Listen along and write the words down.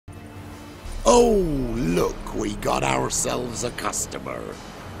Oh, look, we got ourselves a customer.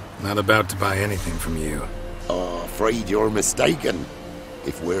 Not about to buy anything from you. Oh, afraid you're mistaken.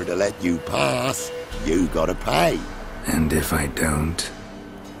 If we're to let you pass, you gotta pay. And if I don't?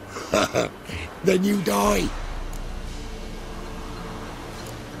 Then you die.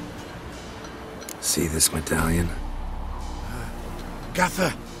 See this medallion?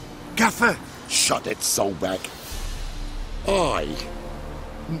 Gaffer! Gaffer! Shut it, Sobek. Aye.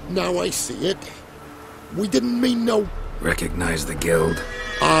 Now I see it. We didn't mean no... Recognize the guild?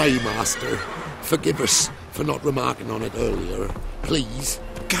 Aye, Master. Forgive us for not remarking on it earlier. Please.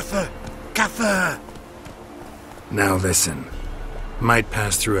 Gaffer! Gaffer! Now listen. Might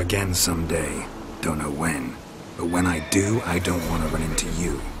pass through again someday. Don't know when. But when I do, I don't want to run into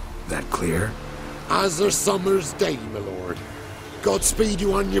you. That clear? As a summer's day, my lord. Godspeed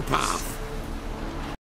you on your path.